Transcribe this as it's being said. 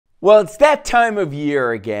Well, it's that time of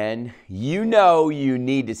year again. You know you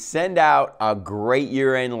need to send out a great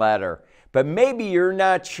year-end letter, but maybe you're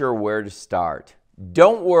not sure where to start.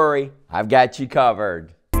 Don't worry, I've got you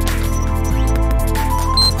covered.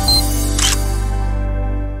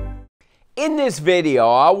 In this video,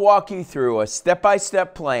 I'll walk you through a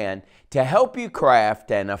step-by-step plan to help you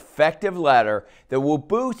craft an effective letter that will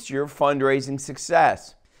boost your fundraising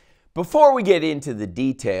success. Before we get into the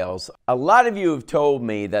details, a lot of you have told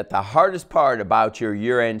me that the hardest part about your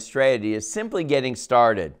year-end strategy is simply getting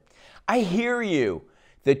started. I hear you.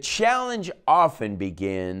 The challenge often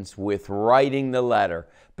begins with writing the letter,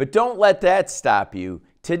 but don't let that stop you.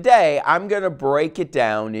 Today, I'm going to break it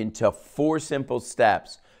down into 4 simple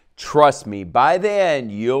steps. Trust me, by the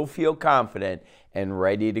end, you'll feel confident and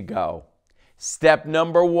ready to go. Step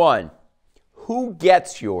number 1, who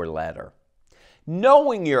gets your letter?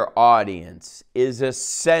 Knowing your audience is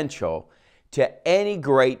essential to any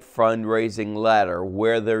great fundraising letter,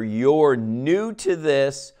 whether you're new to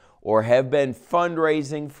this or have been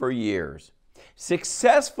fundraising for years.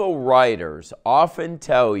 Successful writers often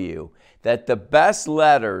tell you that the best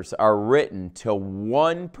letters are written to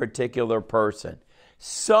one particular person,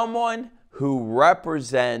 someone who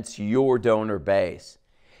represents your donor base.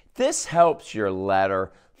 This helps your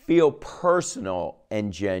letter feel personal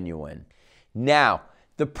and genuine. Now,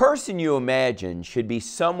 the person you imagine should be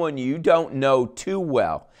someone you don't know too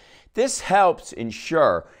well. This helps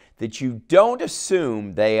ensure that you don't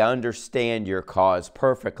assume they understand your cause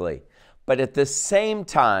perfectly, but at the same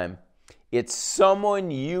time, it's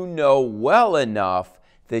someone you know well enough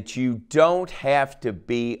that you don't have to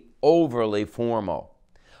be overly formal.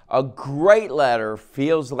 A great letter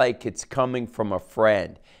feels like it's coming from a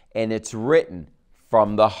friend, and it's written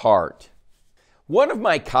from the heart. One of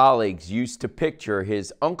my colleagues used to picture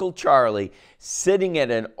his Uncle Charlie sitting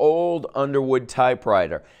at an old Underwood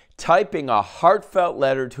typewriter, typing a heartfelt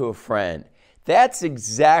letter to a friend. That's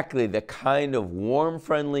exactly the kind of warm,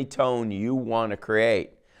 friendly tone you want to create.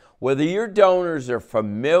 Whether your donors are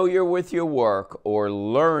familiar with your work or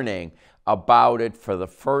learning about it for the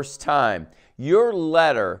first time, your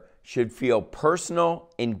letter should feel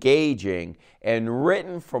personal, engaging, and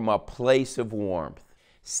written from a place of warmth.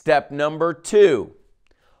 Step number 2,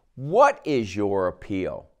 what is your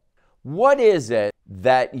appeal? What is it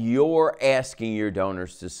that you're asking your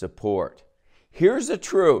donors to support? Here's the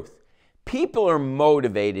truth. People are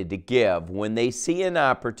motivated to give when they see an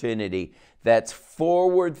opportunity that's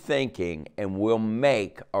forward-thinking and will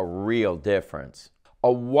make a real difference.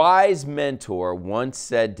 A wise mentor once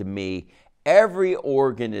said to me, "Every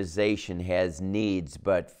organization has needs,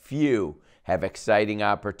 but few have exciting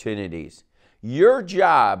opportunities." Your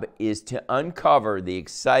job is to uncover the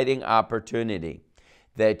exciting opportunity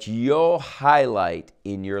that you'll highlight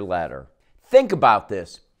in your letter. Think about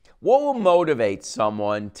this. What will motivate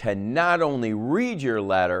someone to not only read your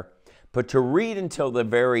letter, but to read until the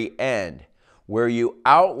very end, where you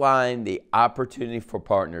outline the opportunity for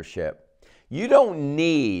partnership? You don't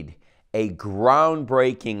need a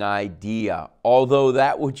groundbreaking idea, although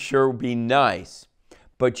that would sure be nice.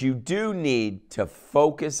 But you do need to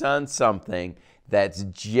focus on something that's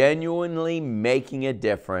genuinely making a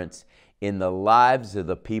difference in the lives of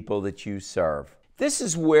the people that you serve. This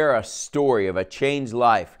is where a story of a changed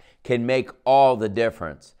life can make all the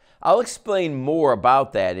difference. I'll explain more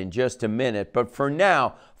about that in just a minute, but for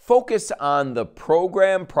now, focus on the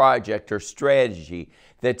program, project, or strategy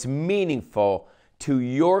that's meaningful to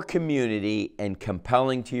your community and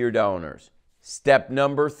compelling to your donors. Step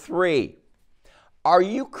number 3. Are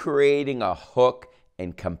you creating a hook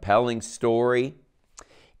and compelling story?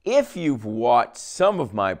 If you've watched some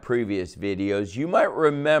of my previous videos, you might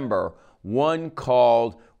remember one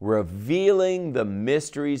called Revealing the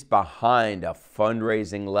Mysteries Behind a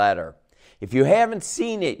Fundraising Letter. If you haven't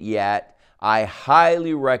seen it yet, I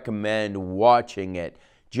highly recommend watching it.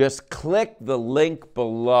 Just click the link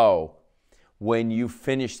below when you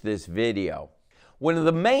finish this video. One of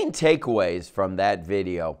the main takeaways from that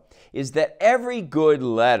video is that every good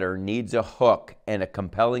letter needs a hook and a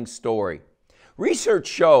compelling story. Research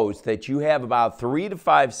shows that you have about 3 to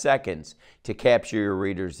 5 seconds to capture your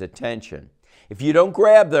reader's attention. If you don't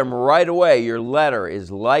grab them right away, your letter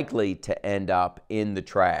is likely to end up in the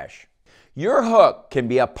trash. Your hook can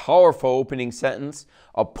be a powerful opening sentence,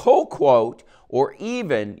 a pull quote, or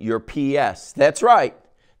even your PS. That's right,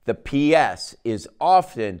 the PS is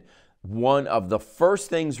often one of the first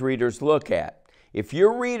things readers look at. If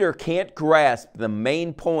your reader can't grasp the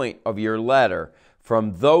main point of your letter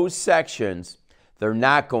from those sections, they're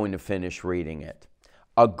not going to finish reading it.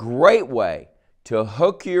 A great way to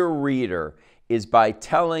hook your reader is by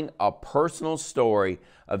telling a personal story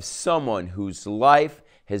of someone whose life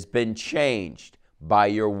has been changed by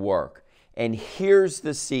your work. And here's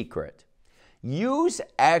the secret. Use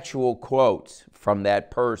actual quotes from that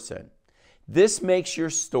person. This makes your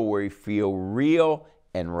story feel real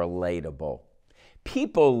and relatable.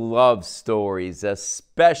 People love stories,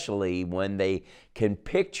 especially when they can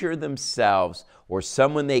picture themselves or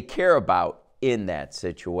someone they care about in that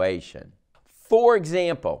situation. For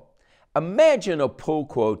example, imagine a pull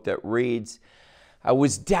quote that reads, "I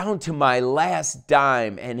was down to my last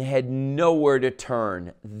dime and had nowhere to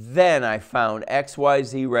turn. Then I found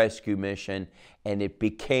XYZ rescue mission and it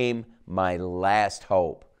became my last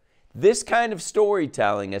hope." This kind of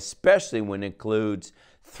storytelling, especially when it includes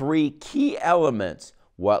 3 key elements: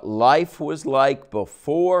 what life was like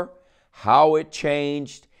before, how it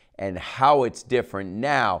changed, and how it's different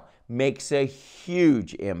now, makes a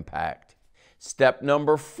huge impact. Step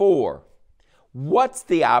number 4. What's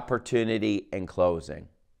the opportunity in closing?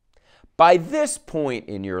 By this point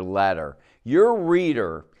in your letter, your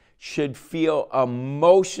reader should feel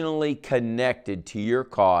emotionally connected to your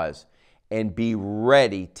cause and be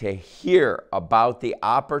ready to hear about the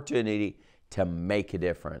opportunity to make a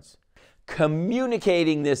difference.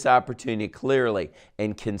 Communicating this opportunity clearly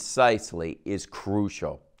and concisely is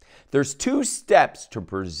crucial. There's 2 steps to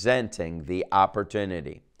presenting the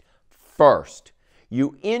opportunity. First,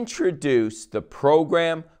 you introduce the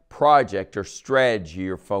program, project, or strategy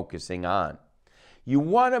you're focusing on. You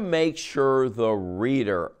want to make sure the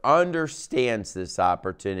reader understands this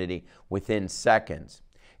opportunity within seconds.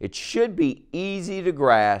 It should be easy to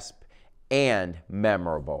grasp and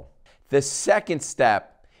memorable. The second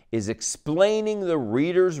step is explaining the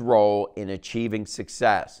reader's role in achieving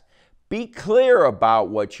success. Be clear about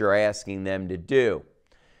what you're asking them to do.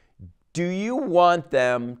 Do you want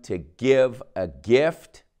them to give a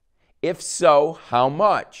gift? If so, how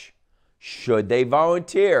much? Should they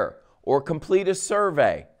volunteer or complete a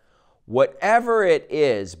survey? Whatever it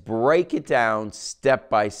is, break it down step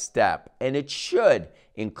by step, and it should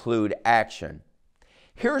include action.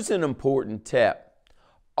 Here's an important tip.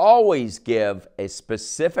 Always give a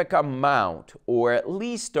specific amount or at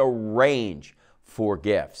least a range for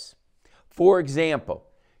gifts. For example,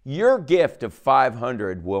 your gift of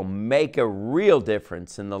 $500 will make a real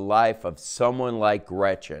difference in the life of someone like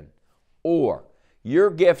Gretchen. Or your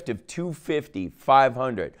gift of $250,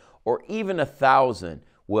 $500, or even $1,000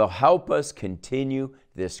 will help us continue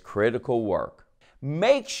this critical work.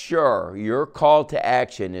 Make sure your call to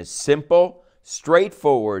action is simple,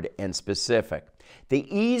 straightforward, and specific. The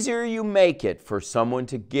easier you make it for someone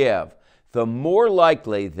to give, the more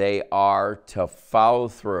likely they are to follow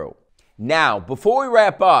through. Now, before we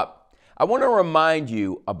wrap up, I want to remind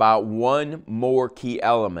you about one more key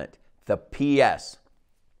element, the PS.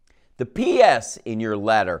 The PS in your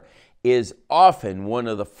letter is often one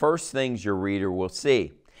of the first things your reader will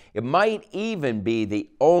see. It might even be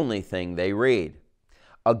the only thing they read.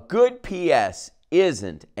 A good PS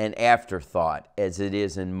isn't an afterthought as it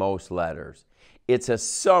is in most letters. It's a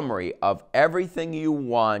summary of everything you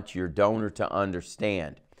want your donor to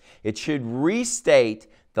understand. It should restate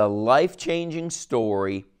the life-changing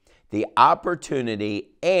story, the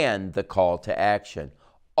opportunity, and the call to action,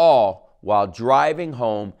 all while driving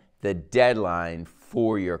home the deadline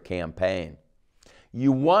for your campaign.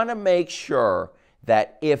 You want to make sure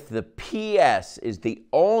that if the PS is the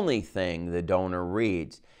only thing the donor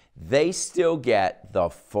reads, they still get the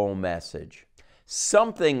full message.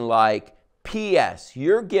 Something like, P.S.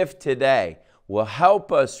 Your gift today will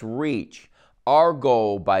help us reach our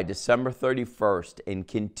goal by December 31st and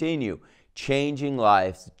continue changing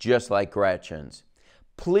lives just like Gretchen's.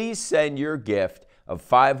 Please send your gift of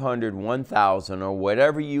 $500, $1,000, or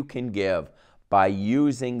whatever you can give by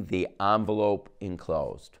using the envelope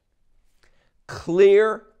enclosed.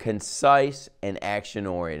 Clear, concise, and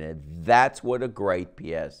action-oriented. That's what a great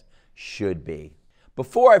PS should be.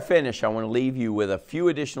 Before I finish, I want to leave you with a few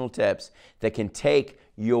additional tips that can take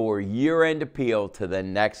your year-end appeal to the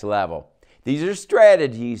next level. These are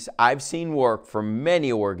strategies I've seen work for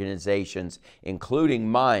many organizations, including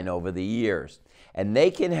mine over the years, and they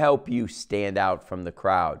can help you stand out from the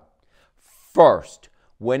crowd. First,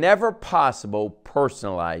 whenever possible,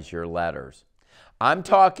 personalize your letters. I'm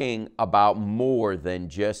talking about more than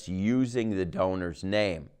just using the donor's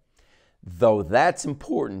name, though that's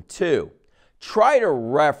important too. Try to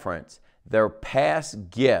reference their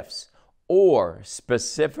past gifts or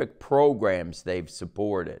specific programs they've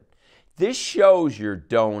supported. This shows your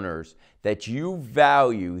donors that you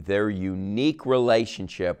value their unique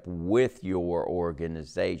relationship with your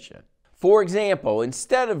organization. For example,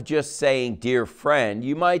 instead of just saying, "Dear friend,"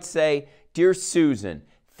 you might say, "Dear Susan,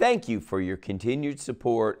 thank you for your continued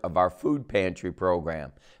support of our food pantry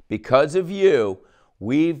program. Because of you,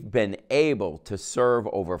 we've been able to serve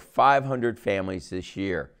over 500 families this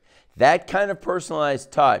year. That kind of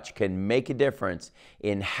personalized touch can make a difference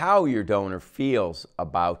in how your donor feels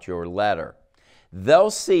about your letter. They'll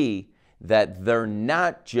see that they're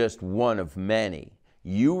not just one of many.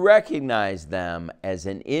 You recognize them as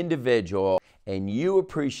an individual and you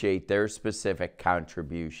appreciate their specific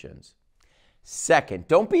contributions. Second,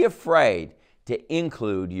 don't be afraid to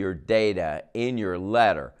include your data in your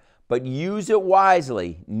letter, but use it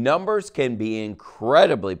wisely. Numbers can be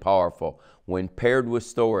incredibly powerful when paired with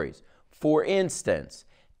stories. For instance,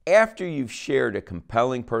 after you've shared a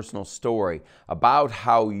compelling personal story about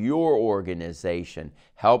how your organization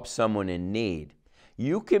helps someone in need,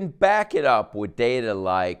 you can back it up with data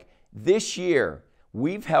like, this year,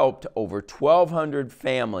 we've helped over 1,200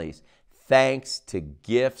 families thanks to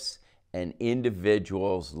gifts and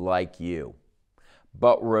individuals like you.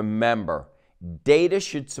 But remember, data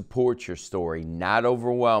should support your story, not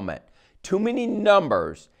overwhelm it. Too many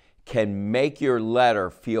numbers can make your letter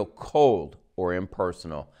feel cold or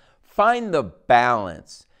impersonal. Find the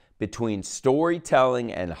balance between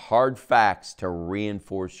storytelling and hard facts to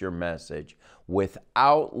reinforce your message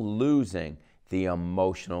without losing the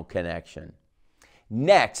emotional connection.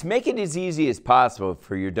 Next, make it as easy as possible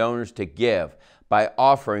for your donors to give by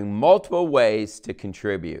offering multiple ways to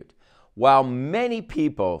contribute. While many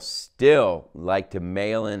people still like to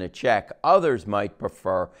mail in a check, others might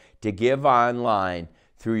prefer to give online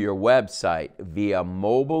through your website, via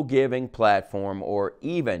mobile giving platform, or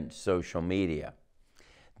even social media.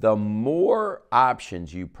 The more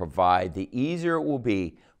options you provide, the easier it will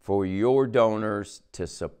be for your donors to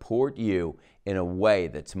support you in a way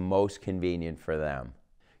that's most convenient for them.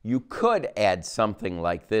 You could add something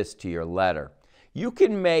like this to your letter. You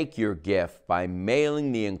can make your gift by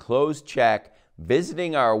mailing the enclosed check,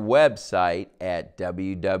 visiting our website at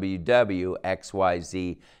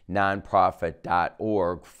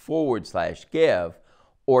www.xyznonprofit.org/give,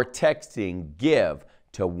 or texting GIVE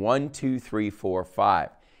to 12345.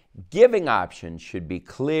 Giving options should be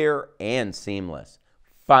clear and seamless.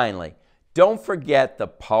 Finally, don't forget the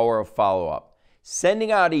power of follow-up.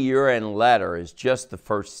 Sending out a year-end letter is just the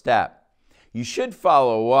first step. You should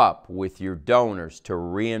follow up with your donors to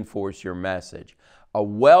reinforce your message. A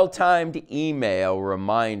well-timed email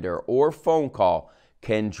reminder or phone call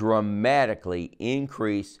can dramatically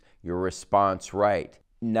increase your response rate.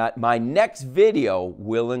 My next video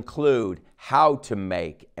will include how to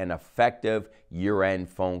make an effective year-end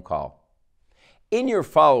phone call. In your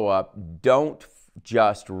follow-up, don't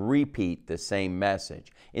just repeat the same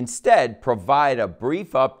message. Instead, provide a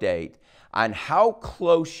brief update on how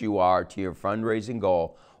close you are to your fundraising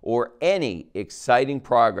goal or any exciting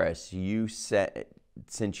progress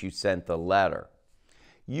since you sent the letter.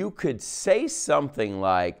 You could say something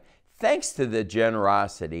like, thanks to the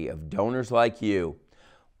generosity of donors like you,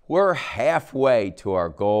 we're halfway to our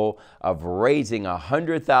goal of raising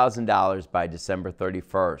 $100,000 by December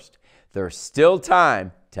 31st. There's still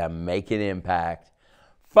time to make an impact.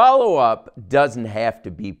 Follow-up doesn't have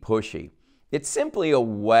to be pushy. It's simply a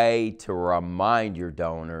way to remind your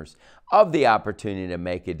donors of the opportunity to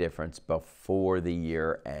make a difference before the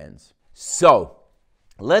year ends. So,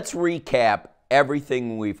 let's recap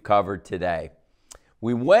everything we've covered today.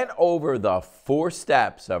 We went over the 4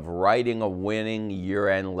 steps of writing a winning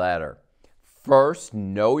year-end letter. First,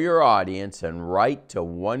 know your audience and write to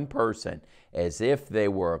one person as if they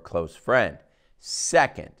were a close friend.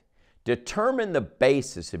 Second, determine the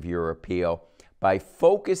basis of your appeal by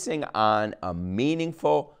focusing on a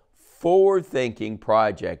meaningful, forward-thinking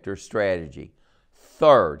project or strategy.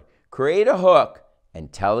 Third, create a hook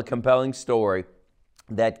and tell a compelling story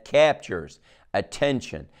that captures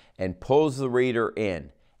attention and pulls the reader in.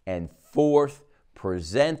 And fourth,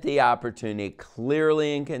 present the opportunity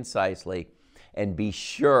clearly and concisely, and be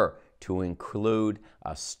sure to include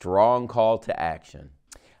a strong call to action.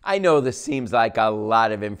 I know this seems like a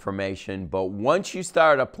lot of information, but once you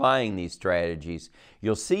start applying these strategies,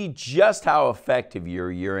 you'll see just how effective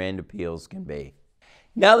your year-end appeals can be.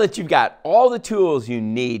 Now that you've got all the tools you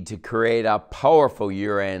need to create a powerful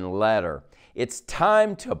year-end letter, it's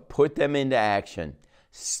time to put them into action.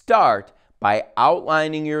 Start by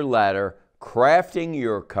outlining your letter, crafting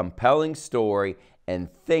your compelling story, and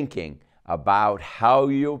thinking about how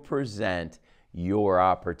you'll present your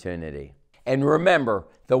opportunity. And remember,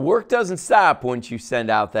 the work doesn't stop once you send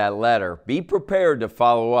out that letter. Be prepared to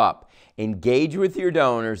follow up, engage with your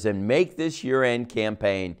donors, and make this year-end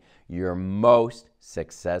campaign your most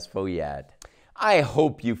successful yet. I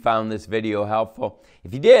hope you found this video helpful.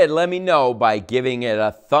 If you did, let me know by giving it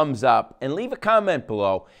a thumbs up and leave a comment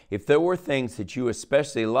below if there were things that you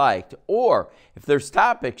especially liked or if there's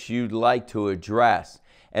topics you'd like to address.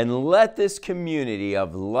 And let this community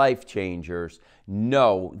of life changers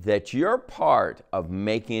know that you're part of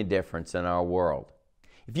making a difference in our world.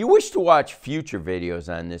 If you wish to watch future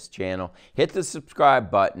videos on this channel, hit the subscribe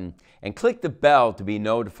button and click the bell to be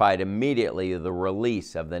notified immediately of the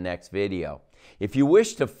release of the next video. If you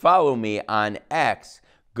wish to follow me on X,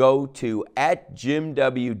 go to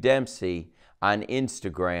 @JimWDempsey on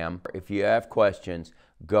Instagram. If you have questions,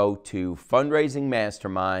 go to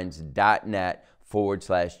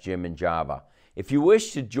fundraisingmasterminds.net/Jim and Java. If you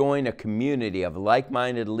wish to join a community of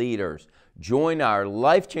like-minded leaders, join our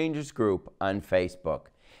Life Changers group on Facebook.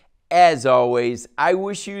 As always, I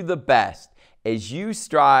wish you the best as you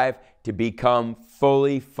strive to become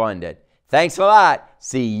fully funded. Thanks a lot.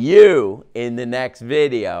 See you in the next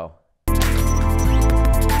video.